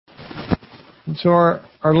And so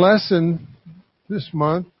our lesson this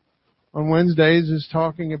month on Wednesdays is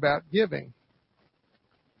talking about giving.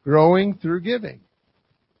 Growing through giving.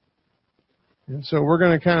 And so we're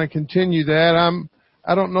going to kind of continue that.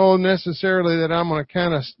 I don't know necessarily that I'm going to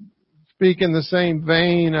kind of speak in the same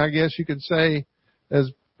vein, I guess you could say, as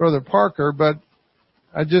Brother Parker, but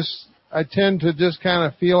I tend to just kind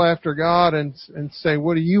of feel after God and say,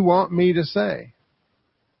 what do you want me to say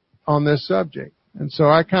on this subject? And so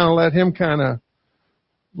I kind of let him kind of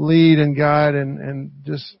lead and guide and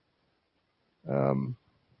just, and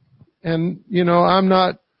you know, I'm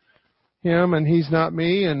not him and he's not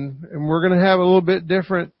me, and we're going to have a little bit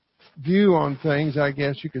different view on things, I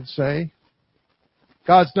guess you could say.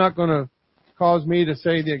 God's not going to cause me to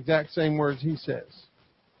say the exact same words he says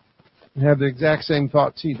and have the exact same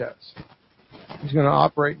thoughts he does. He's going to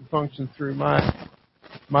operate and function through my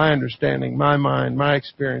understanding, my mind, my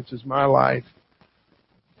experiences, my life.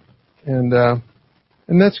 And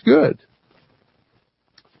that's good.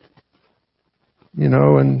 You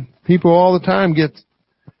know, and people all the time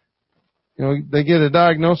they get a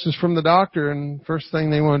diagnosis from the doctor, and first thing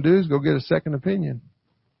they want to do is go get a second opinion.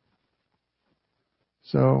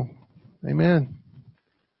 So, amen.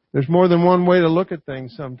 There's more than one way to look at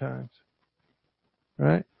things sometimes.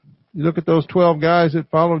 Right? You look at those 12 guys that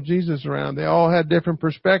followed Jesus around. They all had different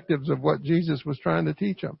perspectives of what Jesus was trying to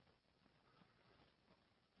teach them.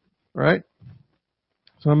 Right?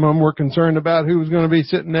 Some of them were concerned about who was going to be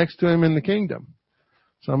sitting next to him in the kingdom.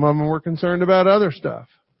 Some of them were concerned about other stuff.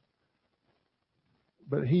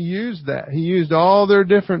 But he used that. He used all their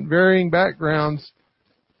different varying backgrounds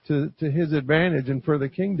to his advantage and for the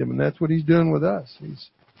kingdom. And that's what he's doing with us. He's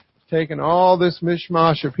taking all this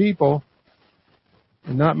mishmash of people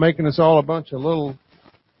and not making us all a bunch of little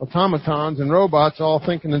automatons and robots all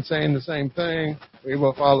thinking and saying the same thing. We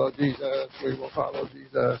will follow Jesus. We will follow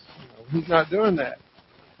Jesus. He's not doing that.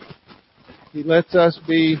 He lets us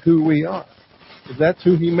be who we are. Because that's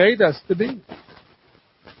who he made us to be.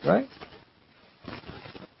 Right?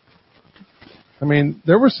 I mean,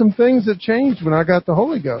 there were some things that changed when I got the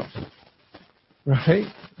Holy Ghost. Right?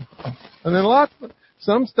 And then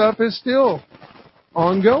some stuff is still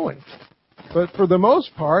ongoing. But for the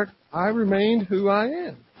most part, I remained who I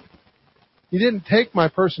am. He didn't take my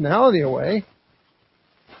personality away.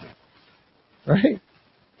 Right?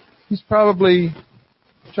 He's probably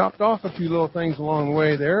chopped off a few little things along the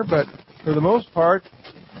way there, but for the most part,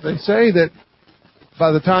 they say that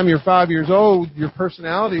by the time you're 5 years old, your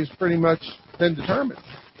personality has pretty much been determined.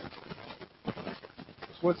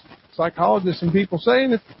 That's what psychologists and people say,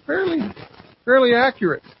 and it's fairly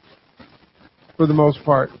accurate for the most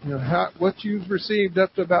part. You know, what you've received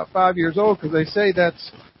up to about 5 years old, because they say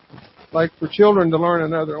that's like for children to learn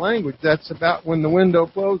another language. That's about when the window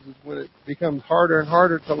closes, when it becomes harder and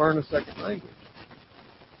harder to learn a second language.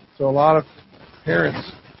 So a lot of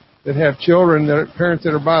parents that have children, parents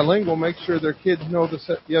that are bilingual, make sure their kids know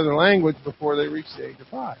the other language before they reach the age of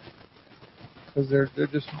 5. Because they're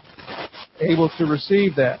just able to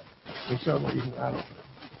receive that for some reason. I don't know.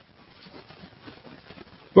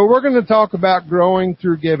 But we're going to talk about growing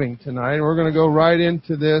through giving tonight. We're going to go right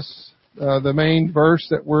into this. The main verse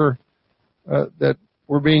that we're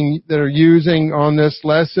using on this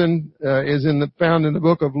lesson is found in the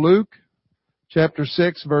book of Luke, chapter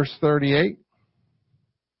 6, verse 38.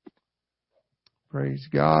 Praise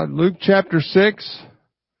God. Luke chapter 6,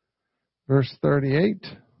 verse 38.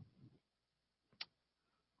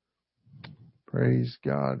 Praise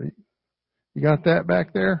God. You got that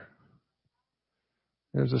back there?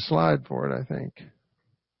 There's a slide for it, I think.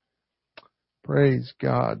 Praise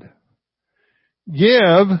God.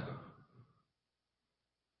 Give.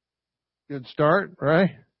 Good start,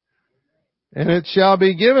 right? And it shall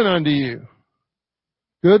be given unto you.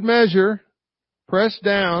 Good measure, pressed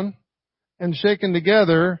down, and shaken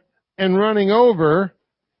together, and running over,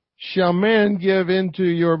 shall men give into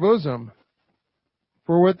your bosom.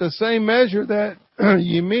 For with the same measure that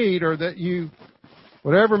you meet, or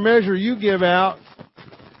whatever measure you give out,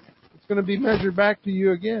 it's going to be measured back to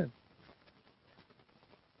you again.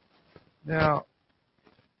 Now,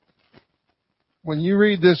 when you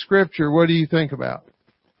read this scripture, what do you think about?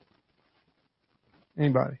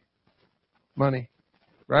 Anybody? Money.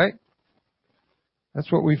 Right? That's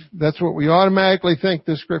what we automatically think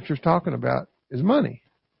this scripture's talking about, is money.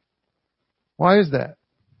 Why is that?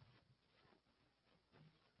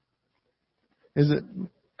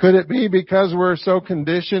 Could it be because we're so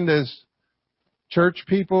conditioned as church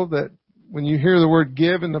people that when you hear the word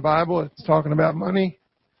give in the Bible, it's talking about money?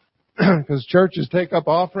 Because churches take up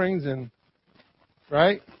offerings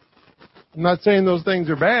right? I'm not saying those things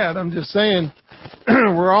are bad. I'm just saying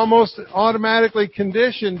we're almost automatically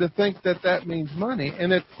conditioned to think that that means money.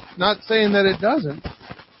 And it's not saying that it doesn't.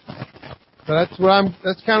 But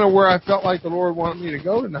that's kind of where I felt like the Lord wanted me to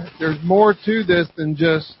go tonight. There's more to this than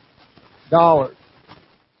just dollars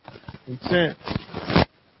and cents.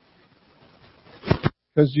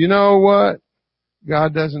 Because you know what?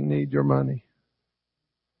 God doesn't need your money.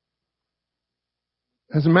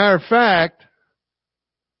 As a matter of fact,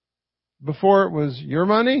 before it was your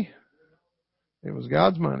money, it was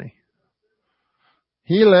God's money.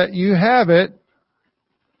 He let you have it,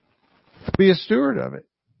 be a steward of it.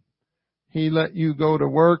 He let you go to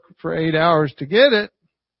work for 8 hours to get it,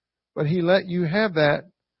 but He let you have that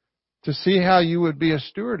to see how you would be a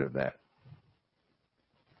steward of that.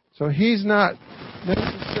 So He's not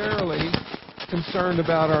necessarily concerned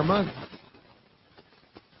about our money.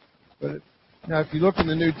 But now if you look in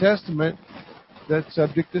the New Testament, that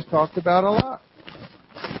subject is talked about a lot.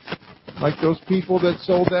 Like those people that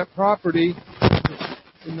sold that property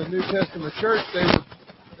in the New Testament church,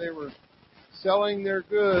 they were selling their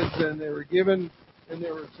goods, and they were giving, and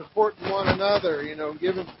they were supporting one another,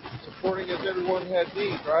 supporting as everyone had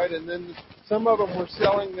need, right? And then some of them were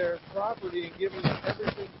selling their property and giving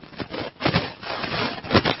everything.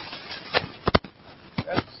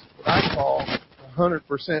 That's what I call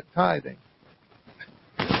 100% tithing.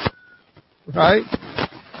 Right?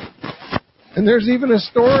 And there's even a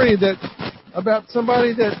story about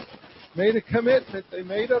somebody that made a commitment, they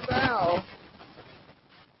made a vow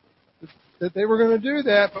that they were going to do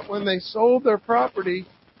that, but when they sold their property,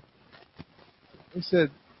 they said,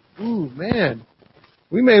 "Ooh, man,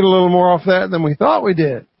 we made a little more off that than we thought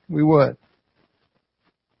we would.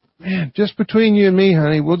 Man, just between you and me,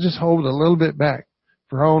 honey, we'll just hold a little bit back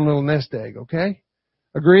for our own little nest egg, okay?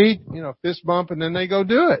 Agreed?" Fist bump, and then they go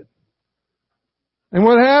do it. And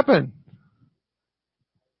what happened?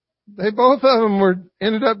 Both of them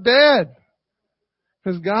ended up dead.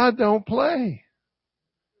 Because God don't play.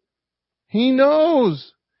 He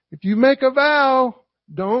knows if you make a vow,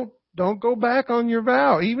 don't go back on your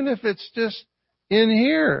vow, even if it's just in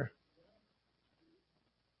here.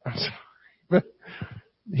 I'm sorry, but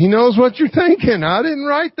He knows what you're thinking. I didn't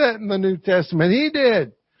write that in the New Testament. He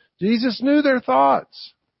did. Jesus knew their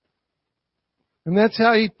thoughts. And that's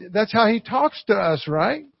how He talks to us,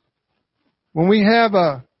 right? When we have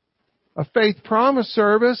a faith promise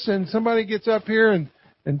service and somebody gets up here and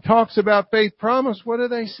talks about faith promise, what do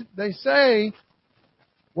they say?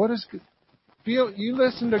 You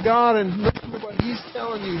listen to God and listen to what He's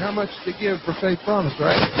telling you how much to give for faith promise,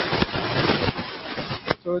 right?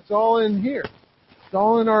 So it's all in here. It's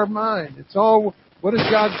all in our mind. It's all, what is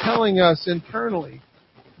God telling us internally?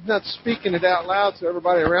 He's not speaking it out loud so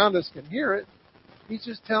everybody around us can hear it. He's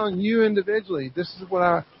just telling you individually, this is what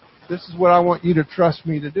I want you to trust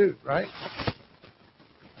me to do, right?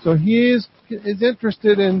 So He is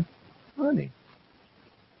interested in money.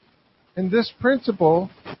 And this principle,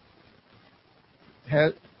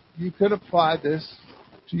 you could apply this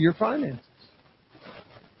to your finances.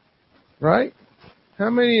 Right? I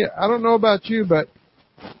don't know about you, but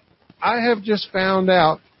I have just found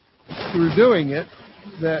out through doing it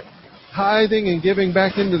that tithing and giving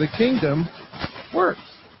back into the kingdom works.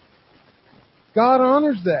 God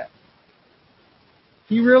honors that.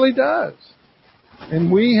 He really does.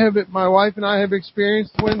 And my wife and I have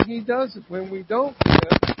experienced when He does it. When we don't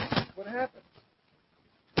give, what happens?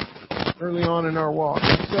 Early on in our walk.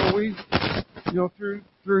 So we,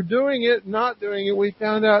 through doing it, not doing it, we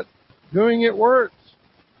found out doing it works.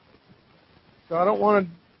 So I don't want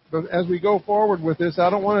to, as we go forward with this, I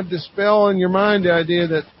don't want to dispel in your mind the idea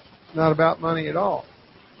that it's not about money at all.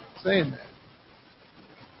 I'm saying that.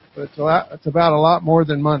 But it's about a lot more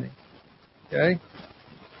than money. Okay?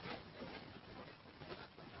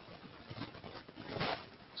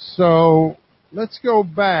 So let's go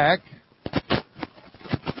back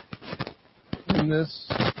in this.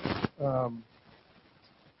 Go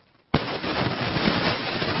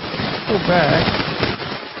back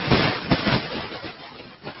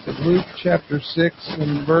to Luke chapter 6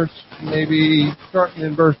 and starting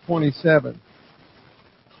in verse 27.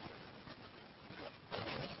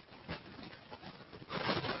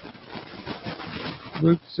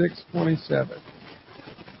 Luke 6:27.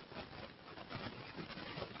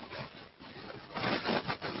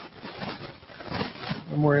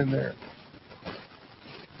 Somewhere in there.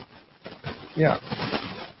 Yeah.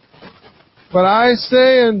 But I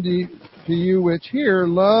say unto you which hear,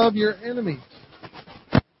 love your enemies.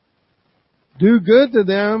 Do good to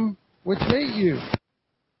them which hate you.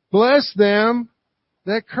 Bless them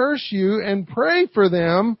that curse you, and pray for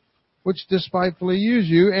them which despitefully use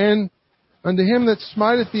you, and unto him that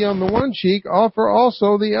smiteth thee on the one cheek, offer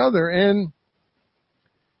also the other. And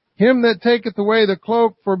him that taketh away the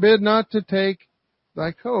cloak, forbid not to take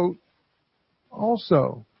thy coat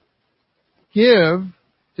also. Give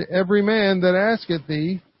to every man that asketh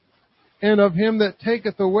thee, and of him that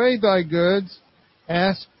taketh away thy goods,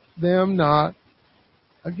 ask them not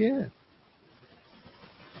again.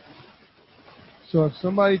 So if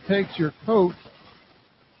somebody takes your coat,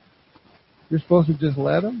 you're supposed to just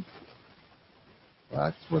let them? Is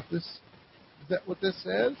that what this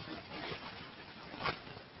says?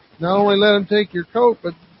 Not only let them take your coat,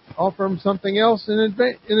 but offer them something else in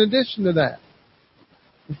addition to that.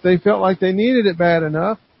 If they felt like they needed it bad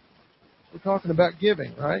enough, we're talking about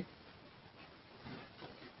giving, right?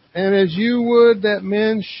 And as you would that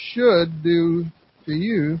men should do to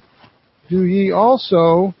you, do ye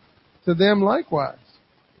also to them likewise.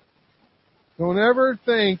 Don't ever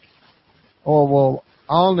think, oh, well,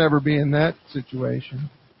 I'll never be in that situation.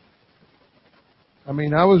 I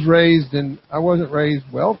mean, I wasn't raised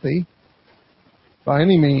wealthy by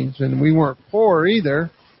any means, and we weren't poor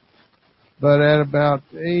either. But at about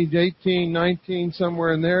age 18, 19,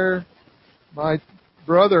 somewhere in there, my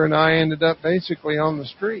brother and I ended up basically on the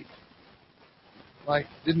street. Like,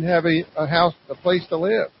 didn't have a house, a place to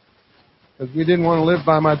live. Because we didn't want to live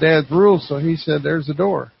by my dad's rules, so he said, there's the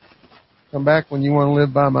door. Come back when you want to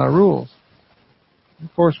live by my rules.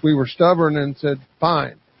 Of course, we were stubborn and said,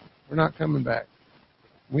 fine, we're not coming back.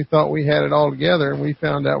 We thought we had it all together, and we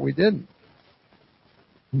found out we didn't.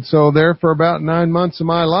 And so there for about 9 months of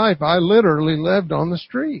my life, I literally lived on the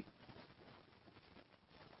street.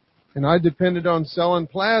 And I depended on selling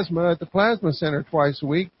plasma at the plasma center twice a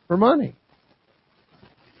week for money.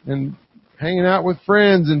 And hanging out with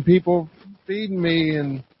friends and people feeding me.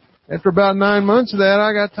 And after about 9 months of that,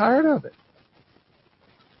 I got tired of it.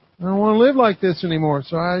 I don't want to live like this anymore.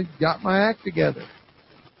 So I got my act together.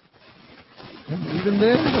 And even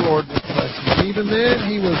then, the Lord was blessing. Even then,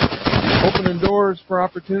 He was opening doors for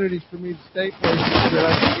opportunities for me to stay places that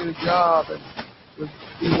I could get a job and would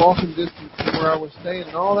be walking distance from where I was staying,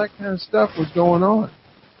 and all that kind of stuff was going on.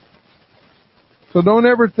 So don't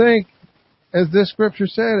ever think, as this scripture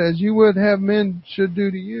said, as you would have men should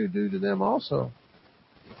do to you, do to them also.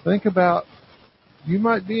 Think about, you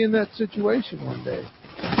might be in that situation one day.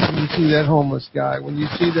 When you see that homeless guy, when you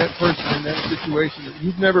see that person in that situation that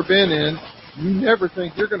you've never been in, you never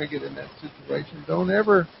think you're going to get in that situation. Don't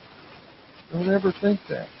ever think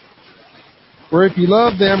that. For if you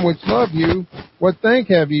love them which love you, what thank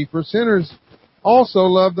have ye? For sinners also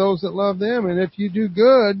love those that love them. And if you do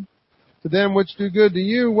good to them which do good to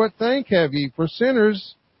you, what thank have ye? For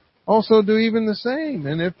sinners also do even the same.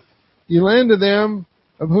 And if you lend to them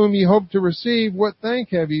of whom ye hope to receive, what thank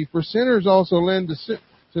have ye? For sinners also lend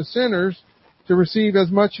to sinners to receive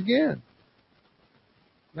as much again.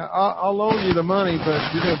 Now, I'll loan you the money,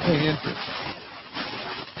 but you're going to pay interest.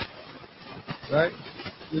 Right?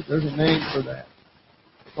 There's a name for that.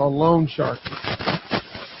 It's called loan sharking.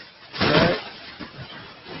 Right?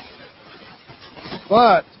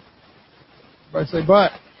 But, everybody say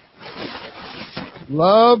but.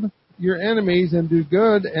 Love your enemies and do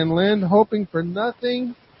good and lend, hoping for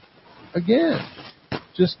nothing again.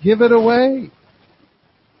 Just give it away.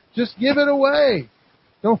 Just give it away.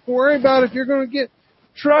 Don't worry about if you're going to get...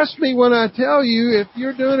 Trust me when I tell you, if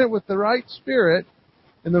you're doing it with the right spirit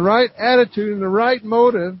and the right attitude and the right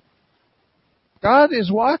motive, God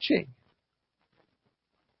is watching.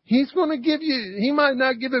 He's going to give you, He might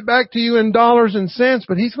not give it back to you in dollars and cents,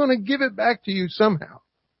 but He's going to give it back to you somehow.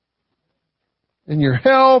 In your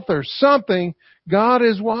health or something, God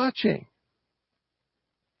is watching.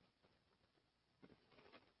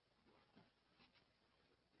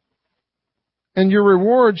 And your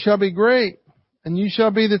reward shall be great, and you shall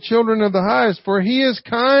be the children of the highest, for He is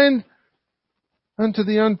kind unto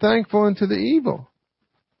the unthankful and to the evil.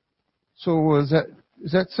 So is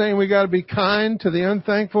that saying we got to be kind to the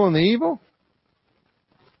unthankful and the evil?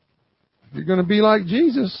 You're going to be like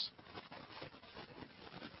Jesus.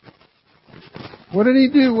 What did He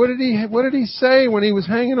do? What did He say when He was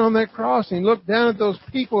hanging on that cross and He looked down at those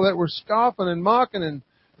people that were scoffing and mocking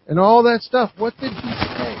and all that stuff? What did He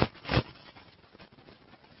say?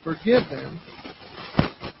 Forgive them.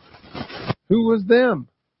 Who was them?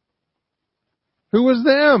 Who was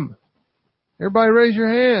them? Everybody raise your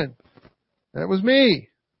hand. That was me.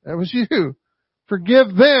 That was you.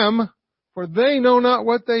 Forgive them, for they know not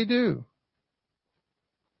what they do.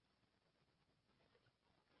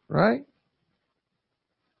 Right?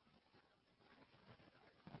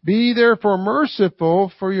 Be therefore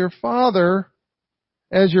merciful, for your Father,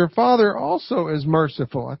 as your Father also is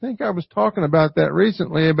merciful. I think I was talking about that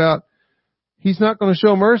recently, about He's not going to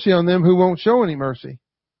show mercy on them who won't show any mercy.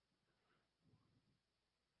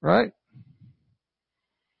 Right?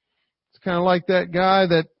 It's kind of like that guy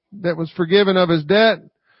that was forgiven of his debt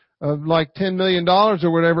of like $10 million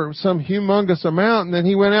or whatever. It was some humongous amount. And then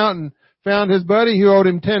he went out and found his buddy who owed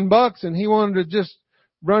him $10 and he wanted to just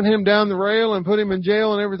run him down the rail and put him in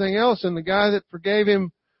jail and everything else. And the guy that forgave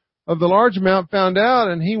him of the large amount found out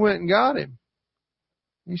and he went and got him.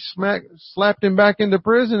 He slapped him back into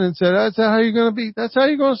prison and said, that's how you're going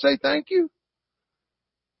to say thank you?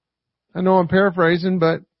 I know I'm paraphrasing,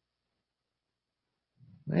 but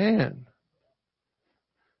man,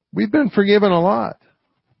 we've been forgiven a lot.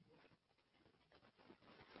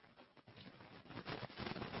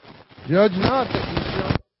 Judge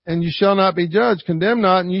not, and you shall not be judged. Condemn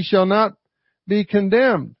not, and you shall not be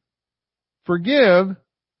condemned. Forgive,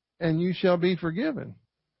 and you shall be forgiven.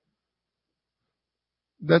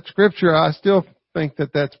 That scripture, I still think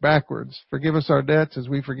that's backwards. Forgive us our debts as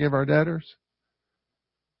we forgive our debtors.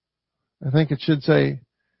 I think it should say,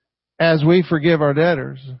 as we forgive our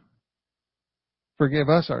debtors, forgive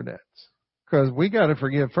us our debts. Because we got to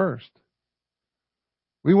forgive first.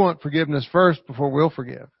 We want forgiveness first before we'll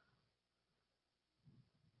forgive.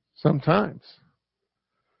 Sometimes.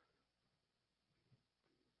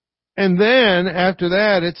 And then after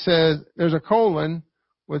that it says, there's a colon,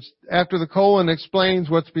 which after the colon explains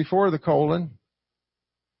what's before the colon.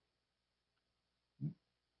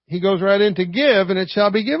 He goes right into give, and it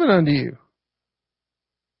shall be given unto you.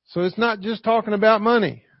 So it's not just talking about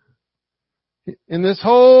money. In this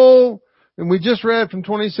whole, and we just read from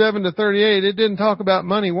 27 to 38, it didn't talk about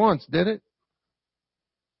money once, did it?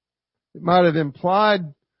 It might have implied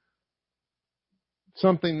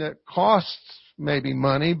something that costs maybe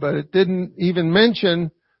money, but it didn't even mention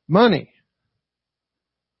money.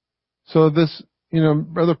 So this,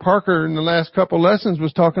 Brother Parker in the last couple lessons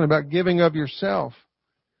was talking about giving of yourself,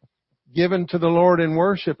 given to the Lord in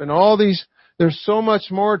worship, and all these. There's so much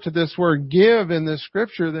more to this word give in this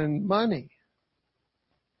scripture than money.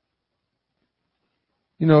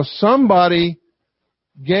 Somebody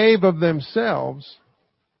gave of themselves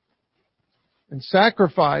and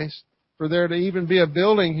sacrificed for there to even be a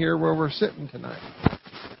building here where we're sitting tonight.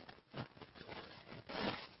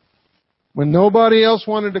 When nobody else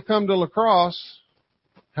wanted to come to La Crosse,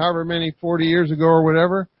 however many, 40 years ago or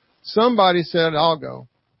whatever, somebody said, I'll go.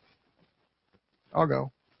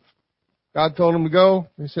 God told him to go.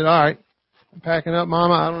 He said, all right, I'm packing up,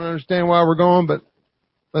 Mama. I don't understand why we're going, but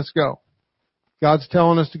let's go. God's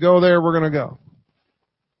telling us to go there. We're going to go.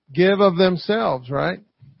 Give of themselves, right?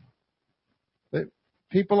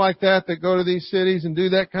 People like that go to these cities and do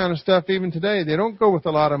that kind of stuff even today, they don't go with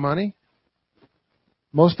a lot of money.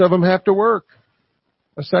 Most of them have to work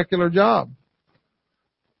a secular job.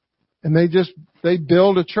 And they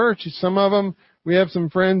build a church. Some of them, we have some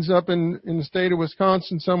friends up in the state of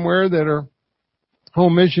Wisconsin somewhere that are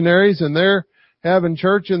home missionaries, and they're having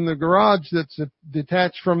church in the garage that's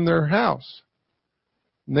detached from their house.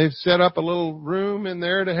 And they've set up a little room in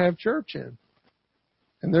there to have church in.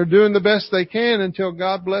 And they're doing the best they can until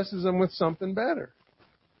God blesses them with something better.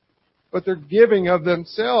 But they're giving of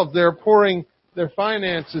themselves. They're pouring their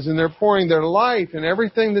finances and they're pouring their life and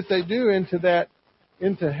everything that they do into that,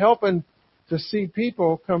 into helping to see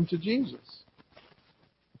people come to Jesus.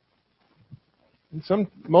 And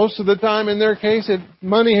most of the time in their case,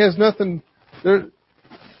 money has nothing,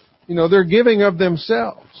 they're giving of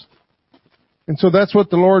themselves. And so that's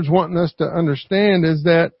what the Lord's wanting us to understand, is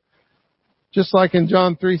that just like in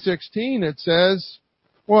John 3:16, it says,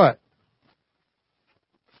 what?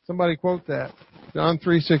 Somebody quote that. John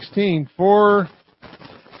 3:16, for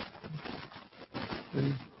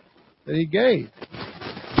that He gave.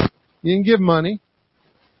 He didn't give money.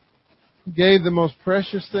 He gave the most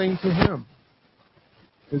precious thing to Him.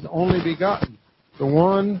 His only begotten. The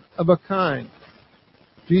one of a kind.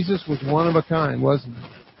 Jesus was one of a kind, wasn't He?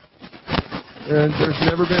 And there's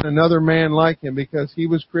never been another man like Him, because He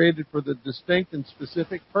was created for the distinct and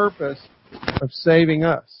specific purpose of saving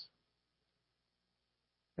us.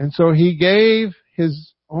 And so He gave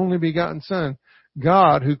His only begotten Son.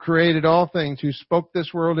 God, who created all things, who spoke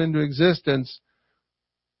this world into existence,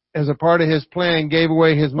 as a part of His plan, gave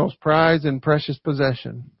away His most prized and precious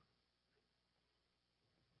possession.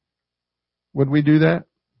 Would we do that?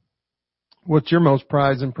 What's your most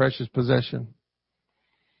prized and precious possession?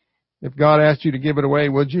 If God asked you to give it away,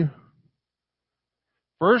 would you?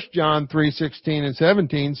 1 John 3:16 and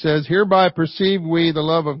 17 says, hereby perceive we the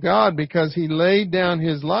love of God, because He laid down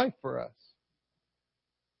His life for us.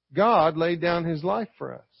 God laid down His life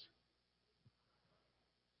for us.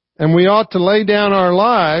 And we ought to lay down our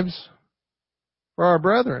lives for our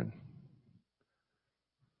brethren.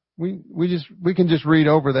 we can just read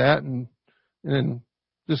over that and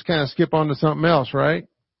just kind of skip on to something else, right?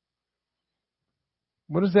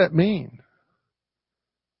 What does that mean?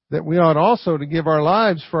 That we ought also to give our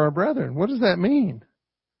lives for our brethren. What does that mean?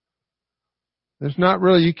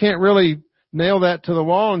 You can't really nail that to the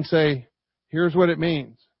wall and say, here's what it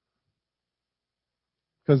means.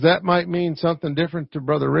 Because that might mean something different to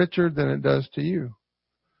Brother Richard than it does to you.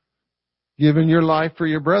 Giving your life for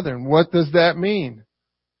your brethren. What does that mean?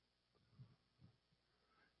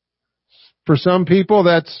 For some people,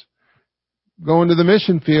 that's going to the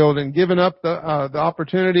mission field and giving up the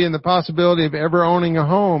opportunity and the possibility of ever owning a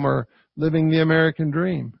home or living the American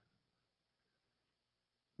dream.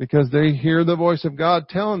 Because they hear the voice of God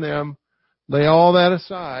telling them, lay all that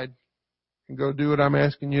aside and go do what I'm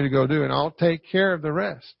asking you to go do, and I'll take care of the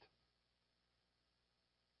rest.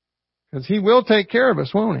 Because He will take care of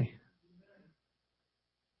us, won't He?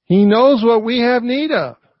 He knows what we have need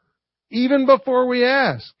of, even before we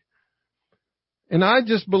ask. And I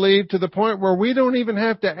just believe to the point where we don't even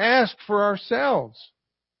have to ask for ourselves.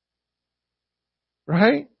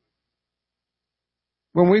 Right?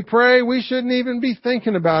 When we pray, we shouldn't even be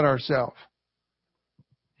thinking about ourselves.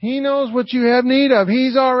 He knows what you have need of.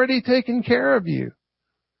 He's already taken care of you.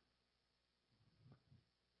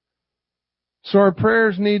 So our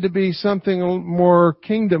prayers need to be something more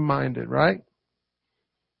kingdom-minded, right?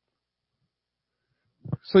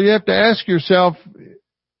 So you have to ask yourself,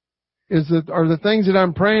 are the things that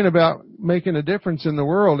I'm praying about making a difference in the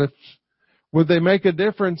world? Would they make a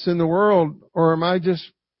difference in the world, or am I just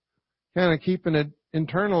kind of keeping it,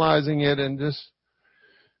 internalizing it, and just,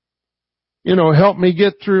 help me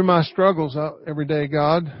get through my struggles every day,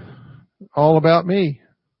 God? All about me.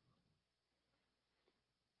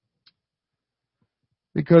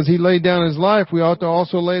 Because He laid down His life, we ought to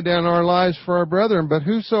also lay down our lives for our brethren. But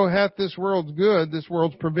whoso hath this world's good, this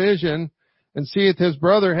world's provision, and seeth his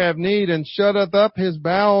brother have need, and shutteth up his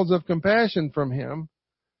bowels of compassion from him,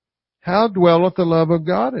 how dwelleth the love of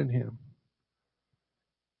God in him?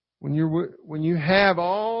 When you have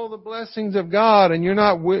all the blessings of God and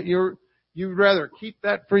you'd rather keep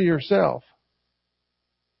that for yourself.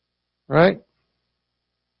 Right?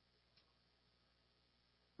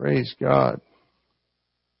 Praise God.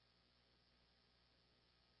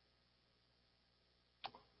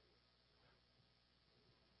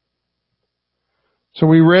 So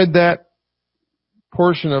we read that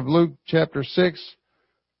portion of Luke chapter 6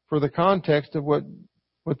 for the context of what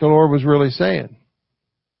the Lord was really saying.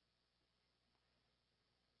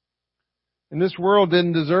 And this world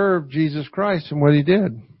didn't deserve Jesus Christ and what He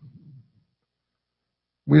did.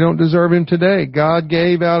 We don't deserve Him today. God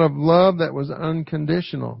gave out of love that was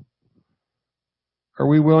unconditional. Are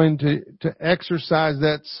we willing to exercise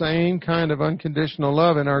that same kind of unconditional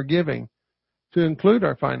love in our giving, to include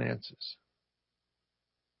our finances?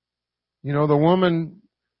 The woman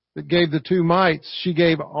that gave the 2 mites, she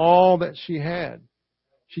gave all that she had.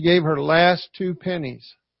 She gave her last 2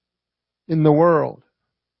 pennies in the world.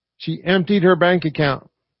 She emptied her bank account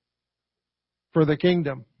for the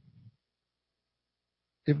kingdom.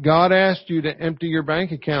 If God asked you to empty your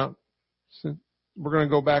bank account, we're going to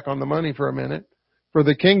go back on the money for a minute, for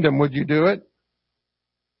the kingdom, would you do it?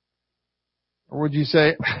 Or would you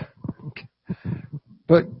say,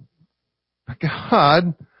 but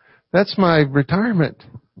God, that's my retirement.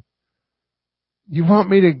 You want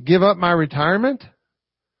me to give up my retirement?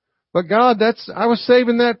 But God, I was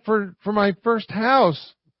saving that for my first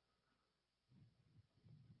house.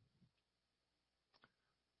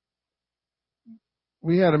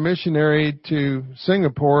 We had a missionary to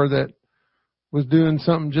Singapore that was doing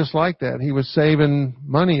something just like that. He was saving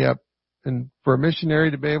money up, and for a missionary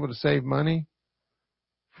to be able to save money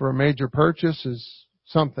for a major purchase is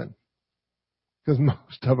something, because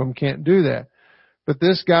most of them can't do that. But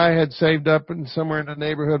this guy had saved up somewhere in the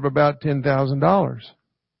neighborhood of about $10,000.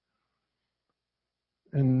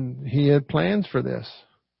 And he had plans for this.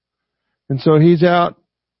 And so he's out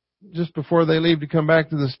just before they leave to come back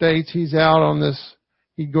to the States. He's out on this,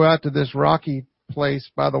 he'd go out to this rocky place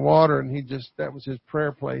by the water, and that was his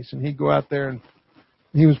prayer place. And he'd go out there and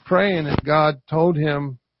he was praying, and God told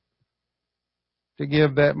him to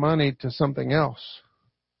give that money to something else.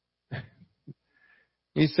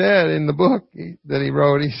 He said in the book that he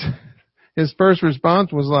wrote, his first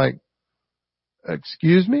response was like,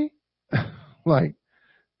 excuse me? Like,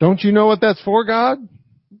 don't you know what that's for, God?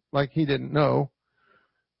 Like he didn't know.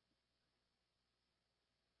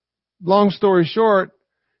 Long story short,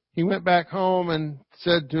 he went back home and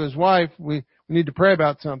said to his wife, we need to pray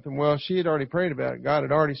about something. Well, she had already prayed about it. God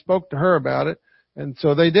had already spoke to her about it. And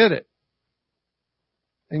so they did it.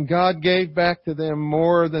 And God gave back to them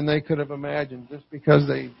more than they could have imagined, just because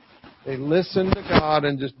they listened to God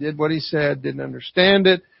and just did what He said, didn't understand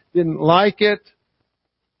it, didn't like it,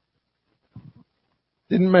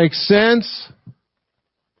 didn't make sense.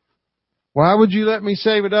 Why would you let me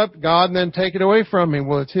save it up, God, and then take it away from me?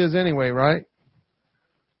 Well, it's His anyway, right?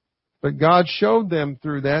 But God showed them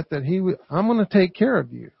through that I'm going to take care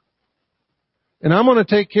of you. And I'm going to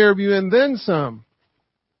take care of you and then some.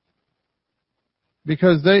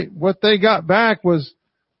 Because what they got back was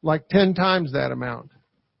like 10 times that amount.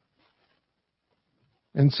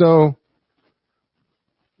 And so,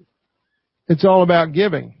 it's all about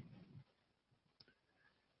giving.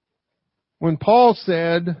 When Paul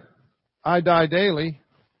said, I die daily,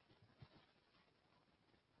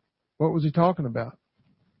 what was he talking about?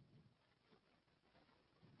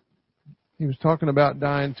 He was talking about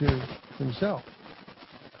dying to himself.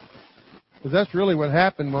 Because that's really what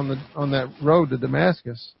happened on that road to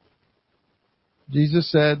Damascus.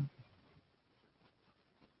 Jesus said,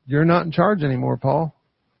 you're not in charge anymore, Paul.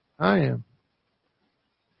 I am.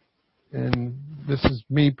 And this is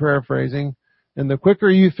me paraphrasing. And the quicker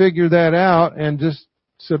you figure that out and just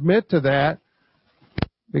submit to that,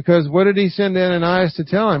 because what did He send Ananias to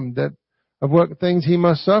tell him? That of what things he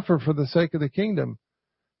must suffer for the sake of the kingdom.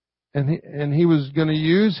 And he was going to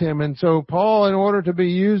use him. And so Paul, in order to be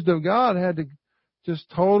used of God, had to just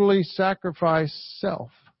totally sacrifice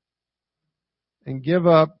self and give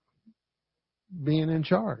up being in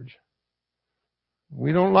charge.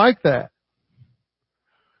 We don't like that.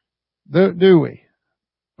 Do we?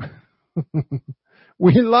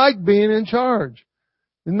 We like being in charge.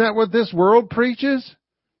 Isn't that what this world preaches?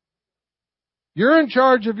 You're in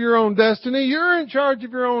charge of your own destiny. You're in charge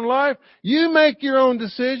of your own life. You make your own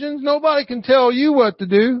decisions. Nobody can tell you what to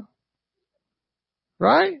do.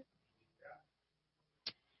 Right?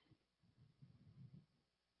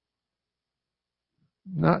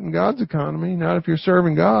 Not in God's economy. Not if you're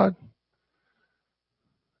serving God.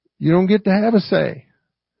 You don't get to have a say.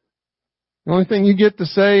 The only thing you get to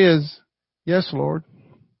say is, yes, Lord.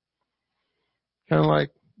 Kind of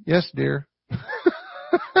like, yes, dear.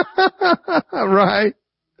 Right?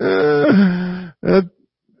 And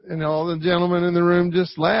all the gentlemen in the room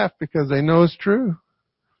just laugh because they know it's true.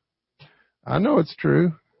 I know it's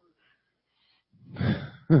true.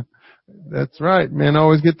 That's right. Men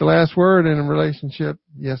always get the last word in a relationship.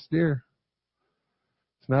 Yes, dear.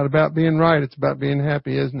 It's not about being right. It's about being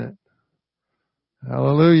happy, isn't it?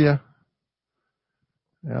 Hallelujah.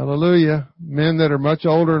 Hallelujah. Men that are much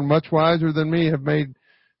older and much wiser than me have made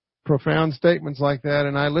profound statements like that,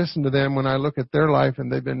 and I listen to them when I look at their life,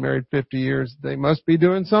 and they've been married 50 years. They must be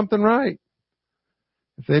doing something right.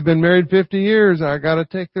 If they've been married 50 years, I got to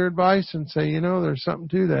take their advice and say, there's something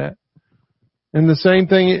to that. And the same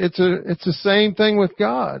thing, it's the same thing with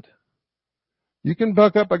God. You can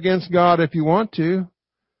buck up against God if you want to.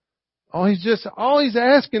 All He's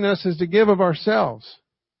asking us is to give of ourselves.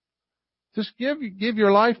 Just give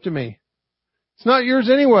your life to me. It's not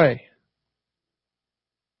yours anyway.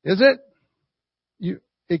 Is it?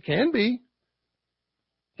 It can be.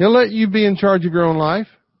 He'll let you be in charge of your own life,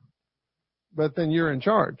 but then you're in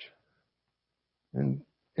charge. And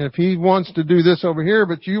if He wants to do this over here,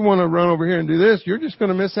 but you want to run over here and do this, you're just going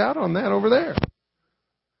to miss out on that over there.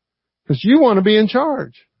 Because you want to be in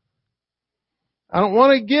charge. I don't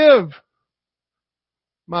want to give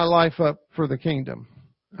my life up for the kingdom.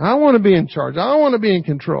 I want to be in charge. I want to be in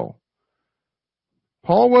control.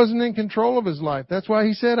 Paul wasn't in control of his life. That's why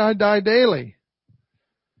he said, I die daily.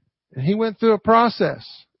 And he went through a process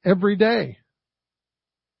every day.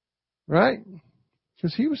 Right?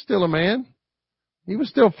 Because he was still a man. He was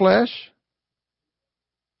still flesh.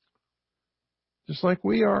 Just like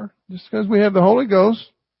we are. Just because we have the Holy Ghost.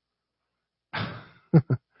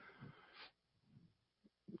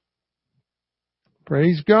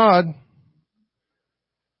 Praise God.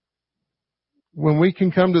 When we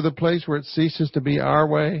can come to the place where it ceases to be our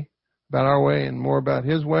way, and more about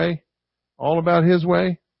His way, all about His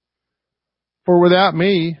way. For without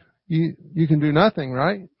me, you can do nothing,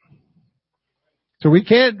 right? So we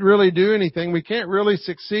can't really do anything. We can't really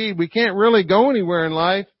succeed. We can't really go anywhere in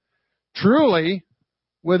life truly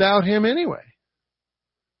without Him anyway.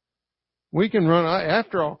 We can run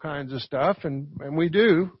after all kinds of stuff, and we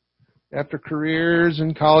do, after careers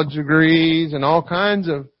and college degrees and all kinds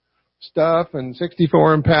of stuff, and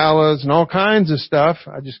 64 Impalas and all kinds of stuff.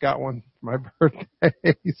 I just got one for my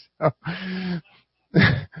birthday. So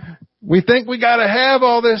we think we got to have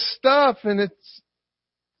all this stuff, and it's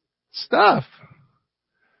stuff.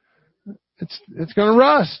 It's going to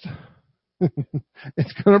rust.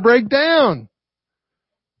 It's going to break down.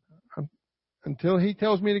 until He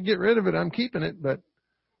tells me to get rid of it, I'm keeping it, but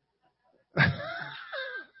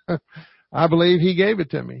I believe He gave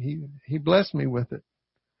it to me. He blessed me with it.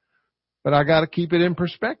 But I got to keep it in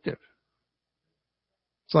perspective.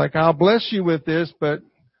 It's like, I'll bless you with this, but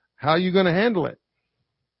how are you going to handle it?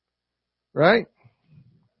 Right?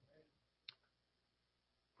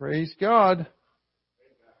 Praise God.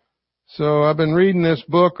 So I've been reading this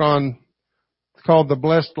book it's called The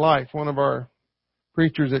Blessed Life. One of our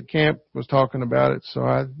preachers at camp was talking about it, so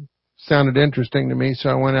it sounded interesting to me, so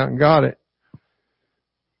I went out and got it.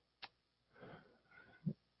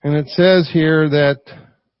 And it says here that,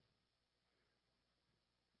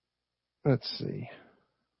 let's see.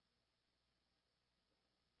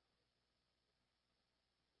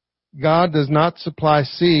 God does not supply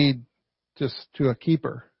seed just to a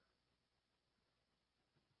keeper.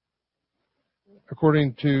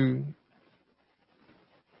 According to,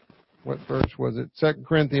 what verse was it? 2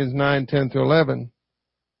 Corinthians 9:10-11.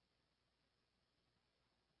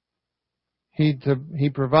 He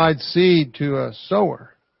provides seed to a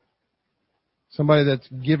sower. Somebody that's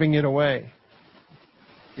giving it away.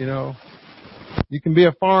 You know, you can be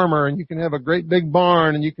a farmer and you can have a great big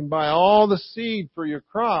barn and you can buy all the seed for your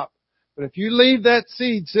crop. But if you leave that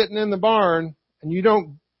seed sitting in the barn and you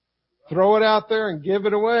don't throw it out there and give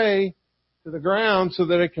it away to the ground so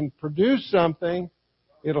that it can produce something,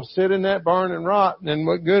 it'll sit in that barn and rot. And then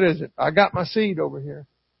what good is it? I got my seed over here.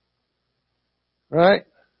 Right?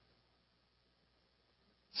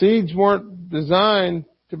 Seeds weren't designed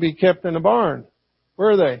to be kept in a barn.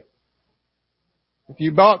 Were they? If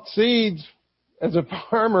you bought seeds as a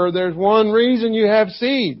farmer, there's one reason you have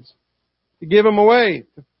seeds. To give them away.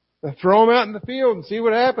 To throw them out in the field and see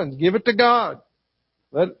what happens. Give it to God.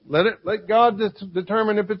 Let God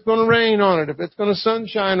determine if it's going to rain on it, if it's going to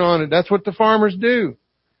sunshine on it. That's what the farmers do.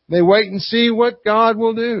 They wait and see what God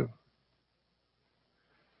will do.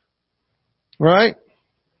 Right?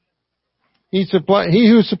 He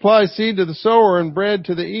who supplies seed to the sower and bread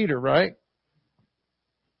to the eater, right?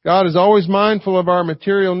 God is always mindful of our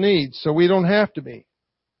material needs, so we don't have to be.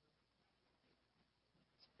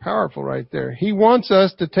 Powerful right there. He wants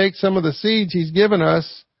us to take some of the seeds He's given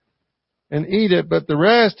us and eat it, but the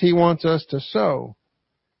rest He wants us to sow.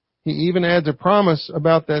 He even adds a promise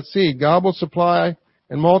about that seed. God will supply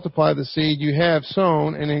and multiply the seed you have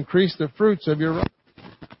sown and increase the fruits of your life.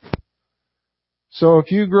 So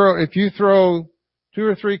if you throw 2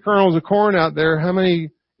 or 3 kernels of corn out there, how many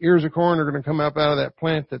ears of corn are going to come up out of that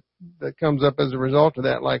plant that comes up as a result of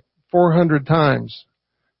that? Like 400 times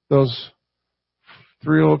those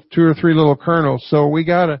 2 or 3 little kernels. So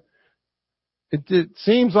it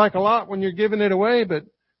seems like a lot when you're giving it away, but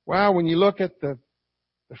wow, when you look at the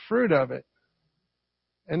fruit of it.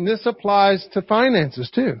 And this applies to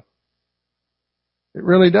finances too. It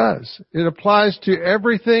really does. It applies to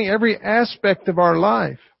everything, every aspect of our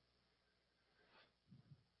life.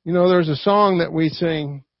 You know, there's a song that we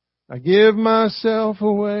sing, I give myself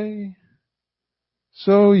away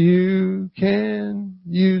so you can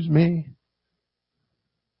use me.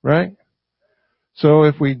 Right? So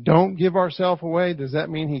if we don't give ourselves away, does that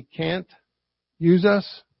mean He can't use us?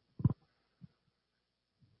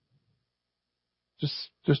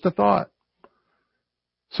 Just a thought.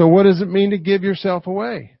 So what does it mean to give yourself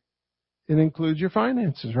away? It includes your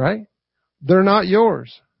finances, right? They're not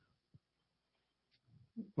yours.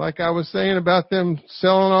 Like I was saying about them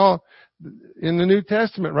selling all in the New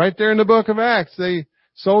Testament, right there in the book of Acts, they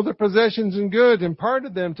sold their possessions and goods and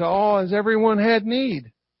parted them to all as everyone had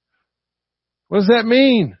need. What does that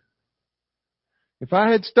mean? If I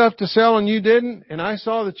had stuff to sell and you didn't, and I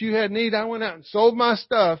saw that you had need, I went out and sold my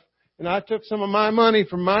stuff, and I took some of my money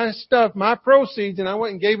from my stuff, my proceeds, and I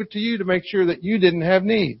went and gave it to you to make sure that you didn't have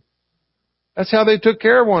need. That's how they took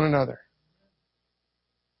care of one another.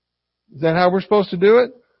 Is that how we're supposed to do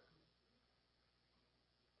it?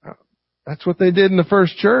 That's what they did in the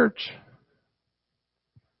first church.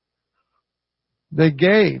 They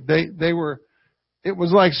gave. It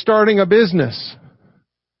was like starting a business.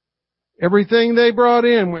 Everything they brought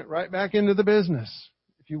in went right back into the business.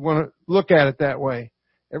 If you want to look at it that way.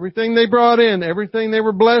 Everything they brought in, everything they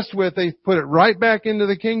were blessed with, they put it right back into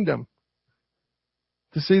the kingdom.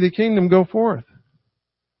 To see the kingdom go forth.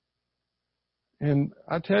 And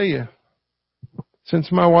I tell you,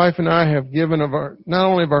 since my wife and I have given of not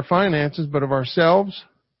only of our finances, but of ourselves,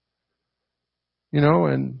 you know,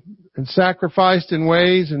 and sacrificed in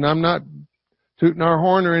ways, and I'm not tooting our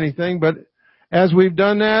horn or anything, but as we've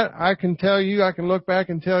done that, I can look back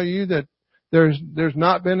and tell you that there's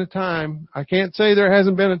not been a time, I can't say there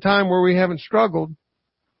hasn't been a time where we haven't struggled.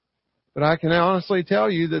 But I can honestly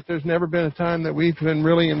tell you that there's never been a time that we've been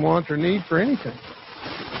really in want or need for anything.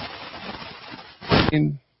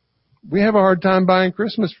 And we have a hard time buying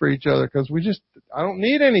Christmas for each other because I don't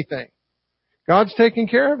need anything. God's taking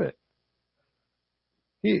care of it.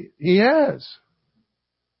 He has.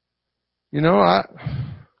 You know,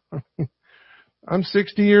 I'm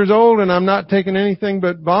 60 years old and I'm not taking anything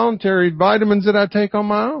but voluntary vitamins that I take on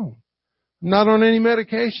my own. I'm not on any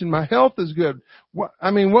medication. My health is good.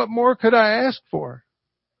 What more could I ask for?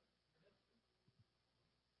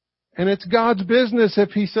 And it's God's business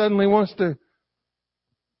if He suddenly wants to.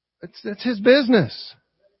 It's His business.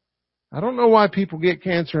 I don't know why people get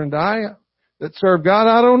cancer and die that serve God.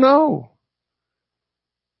 I don't know.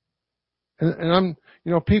 And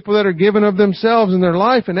people that are giving of themselves and their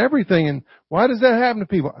life and everything. And why does that happen to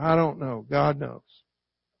people? I don't know. God knows.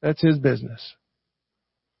 That's His business.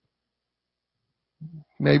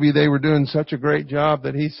 Maybe they were doing such a great job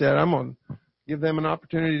that He said, I'm going to give them an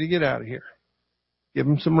opportunity to get out of here. Give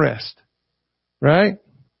them some rest. Right?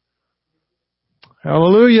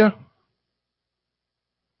 Hallelujah.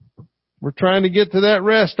 We're trying to get to that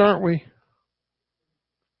rest, aren't we?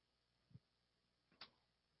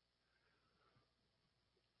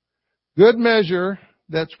 Good measure,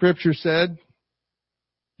 that Scripture said,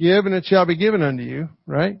 give and it shall be given unto you,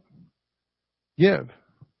 right? Give.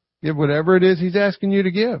 Give whatever it is He's asking you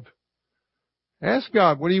to give. Ask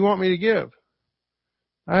God, what do you want me to give?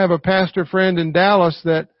 I have a pastor friend in Dallas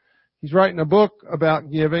that he's writing a book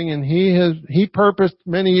about giving, and he purposed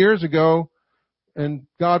many years ago, and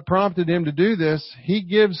God prompted him to do this. He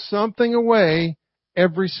gives something away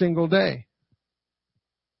every single day.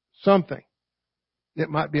 Something. It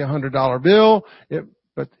might be a $100 bill,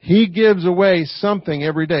 but he gives away something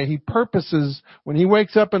every day. He purposes, when he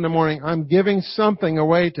wakes up in the morning, I'm giving something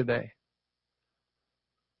away today.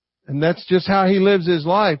 And that's just how he lives his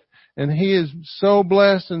life. And he is so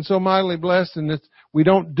blessed and so mightily blessed, and we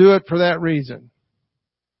don't do it for that reason.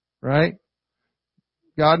 Right?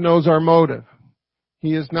 God knows our motive.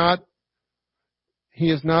 He is not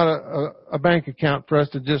a bank account for us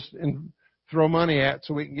to just throw money at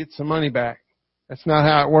so we can get some money back. That's not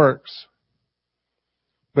how it works.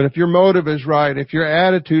 But if your motive is right, if your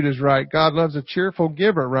attitude is right, God loves a cheerful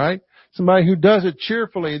giver, right? Somebody who does it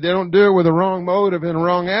cheerfully. They don't do it with a wrong motive and a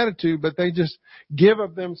wrong attitude, but they just give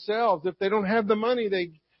of themselves. If they don't have the money,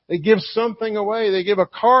 they give something away. They give a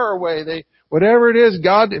car away. Whatever it is,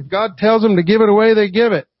 if God tells them to give it away, they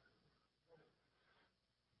give it.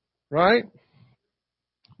 Right?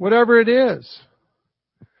 Whatever it is.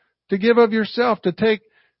 To give of yourself, to take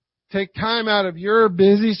time out of your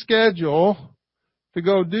busy schedule to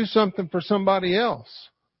go do something for somebody else.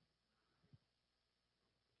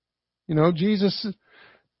 You know, Jesus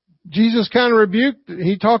kind of rebuked,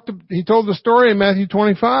 he told the story in Matthew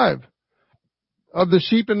 25 of the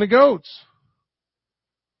sheep and the goats.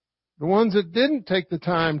 The ones that didn't take the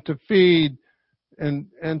time to feed and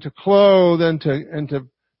to clothe and to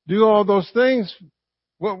do all those things.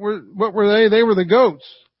 What were they? They were the goats.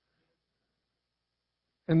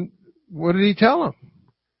 And what did he tell them?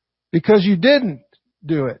 Because you didn't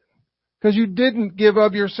do it. Because you didn't give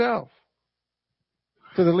of yourself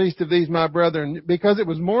to the least of these, my brethren. Because it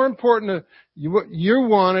was more important to what you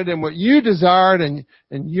wanted and what you desired, and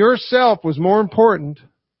yourself was more important.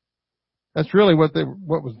 That's really what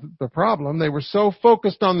was the problem. They were so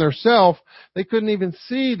focused on their self, they couldn't even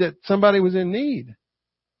see that somebody was in need.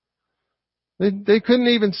 They couldn't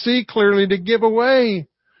even see clearly to give away,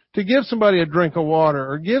 to give somebody a drink of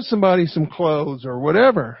water or give somebody some clothes or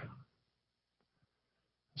whatever.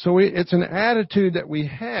 So it's an attitude that we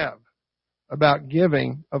have about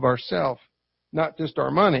giving of ourselves, not just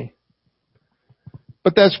our money.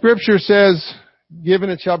 But that Scripture says, given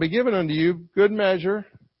it shall be given unto you, good measure,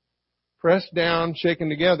 pressed down, shaken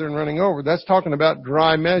together, and running over. That's talking about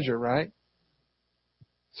dry measure, right?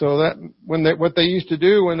 So that what they used to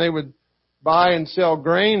do when they would buy and sell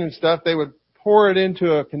grain and stuff, they would pour it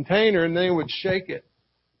into a container and they would shake it.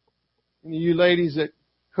 And you ladies that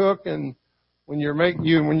cook, and when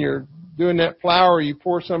you're doing that flour, you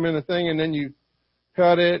pour some in the thing and then you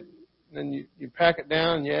cut it, and then you pack it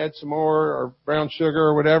down and you add some more or brown sugar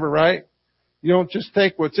or whatever, right? You don't just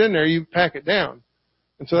take what's in there, you pack it down.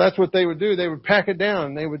 And so that's what they would do. They would pack it down,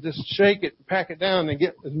 and they would just shake it and pack it down and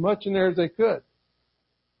get as much in there as they could.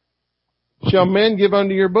 Shall men give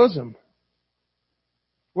unto your bosom?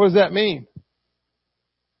 What does that mean?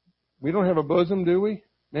 We don't have a bosom, do we,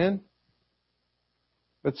 men?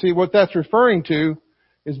 But see, what that's referring to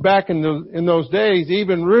is back in those days,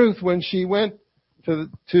 even Ruth, when she went to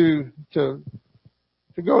go to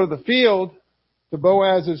the field, to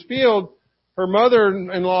Boaz's field, her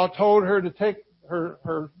mother-in-law told her to take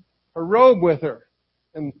her robe with her.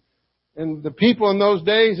 And the people in those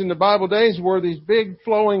days, in the Bible days, wore these big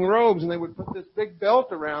flowing robes, and they would put this big belt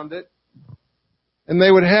around it, and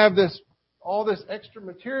they would have all this extra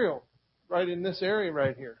material right in this area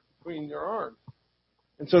right here between their arms.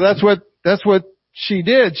 And so that's what she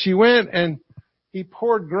did. She went and he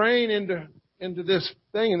poured grain into this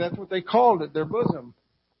thing, and that's what they called it, their bosom.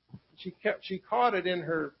 She caught it in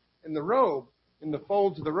the robe, in the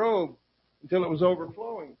folds of the robe, until it was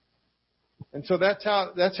overflowing. And so that's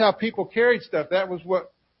how people carried stuff. That was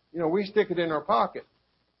what, we stick it in our pocket.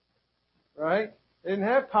 Right? They didn't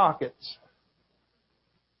have pockets.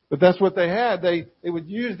 But that's what they had. They would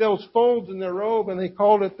use those folds in their robe, and they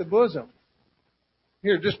called it the bosom.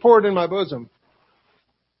 Here, just pour it in my bosom.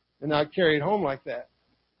 And I'd carry it home like that.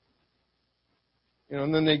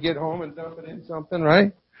 And then they'd get home and dump it in something,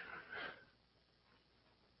 right?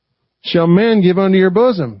 Shall men give unto your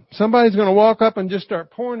bosom? Somebody's going to walk up and just start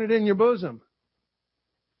pouring it in your bosom.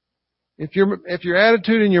 If your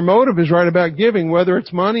attitude and your motive is right about giving, whether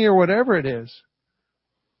it's money or whatever it is,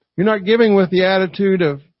 you're not giving with the attitude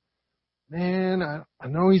of, man, I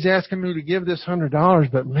know he's asking me to give this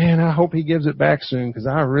 $100, but man, I hope he gives it back soon because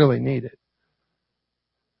I really need it.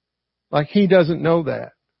 Like he doesn't know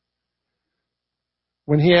that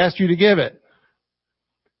when he asked you to give it.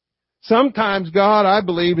 Sometimes God, I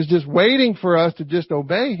believe, is just waiting for us to just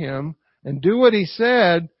obey him and do what he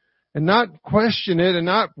said and not question it and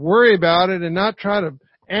not worry about it and not try to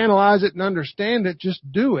analyze it and understand it. Just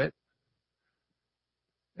do it.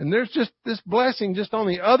 And there's just this blessing just on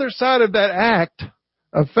the other side of that act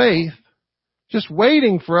of faith, just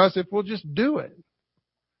waiting for us if we'll just do it.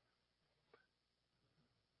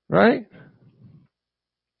 Right?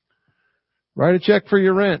 Write a check for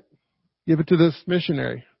your rent. Give it to this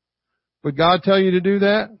missionary. Would God tell you to do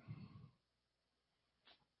that?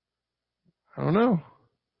 I don't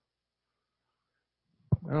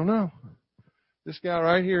know. This guy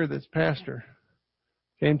right here that's pastor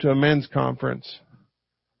came to a men's conference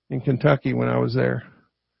in Kentucky when I was there.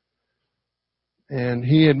 And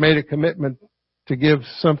he had made a commitment to give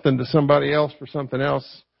something to somebody else for something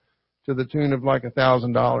else to the tune of like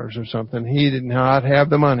 $1,000 or something. He did not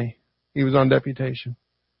have the money. He was on deputation.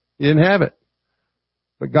 He didn't have it.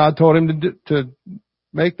 But God told him to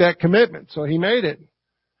make that commitment. So he made it.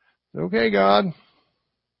 Okay, God,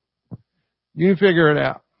 you figure it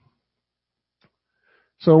out.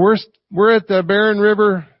 So we're at the Barren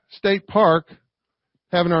River State Park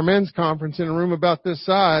having our men's conference in a room about this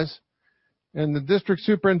size. And the district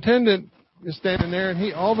superintendent is standing there,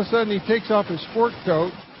 and all of a sudden he takes off his sport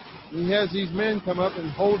coat. And he has these men come up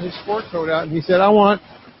and hold his sport coat out. And he said, I want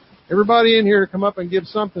everybody in here to come up and give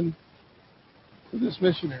something to this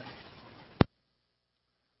missionary.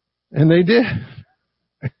 And they did.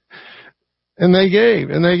 And they gave.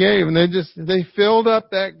 And they filled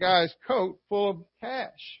up that guy's coat full of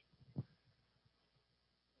cash.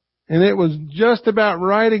 And it was just about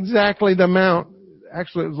right exactly the amount.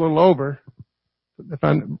 Actually, it was a little over. If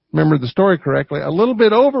I remember the story correctly, a little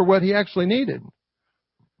bit over what he actually needed.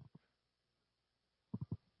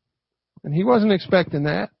 And he wasn't expecting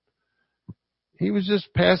that. He was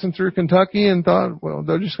just passing through Kentucky and thought, well,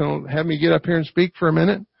 they're just going to have me get up here and speak for a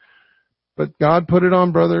minute. But God put it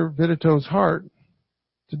on Brother Vidito's heart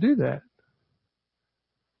to do that.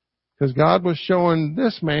 Because God was showing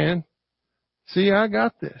this man, see, I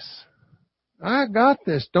got this. I got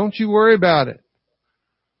this. Don't you worry about it.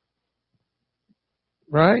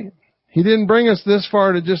 Right? He didn't bring us this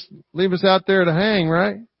far to just leave us out there to hang,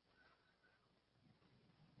 right?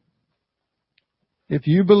 If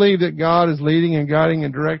you believe that God is leading and guiding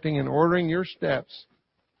and directing and ordering your steps,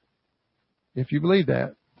 if you believe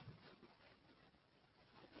that,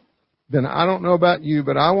 then I don't know about you,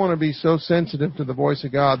 but I want to be so sensitive to the voice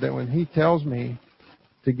of God that when He tells me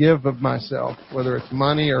to give of myself, whether it's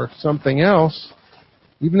money or something else,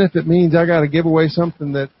 even if it means I got to give away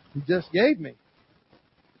something that He just gave me.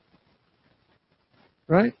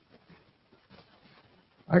 Right?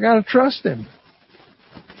 I got to trust Him.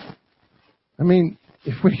 I mean,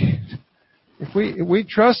 if we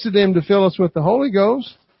trusted Him to fill us with the Holy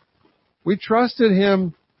Ghost, we trusted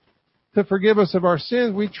Him to forgive us of our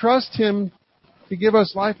sins, we trust Him to give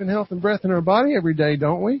us life and health and breath in our body every day,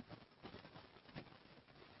 don't we?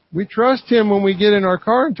 We trust Him when we get in our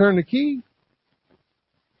car and turn the key.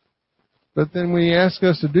 But then when He asks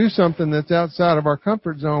us to do something that's outside of our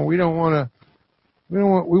comfort zone, we want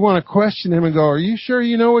to question Him and go, are you sure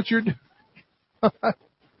you know what you're doing?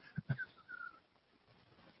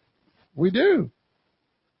 We do.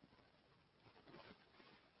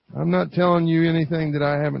 I'm not telling you anything that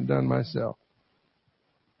I haven't done myself.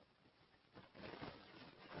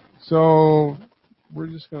 So we're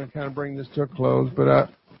just going to kind of bring this to a close, but I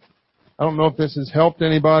don't know if this has helped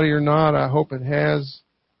anybody or not. I hope it has.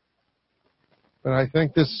 But I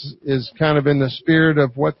think this is kind of in the spirit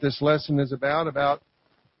of what this lesson is about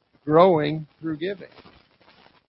growing through giving.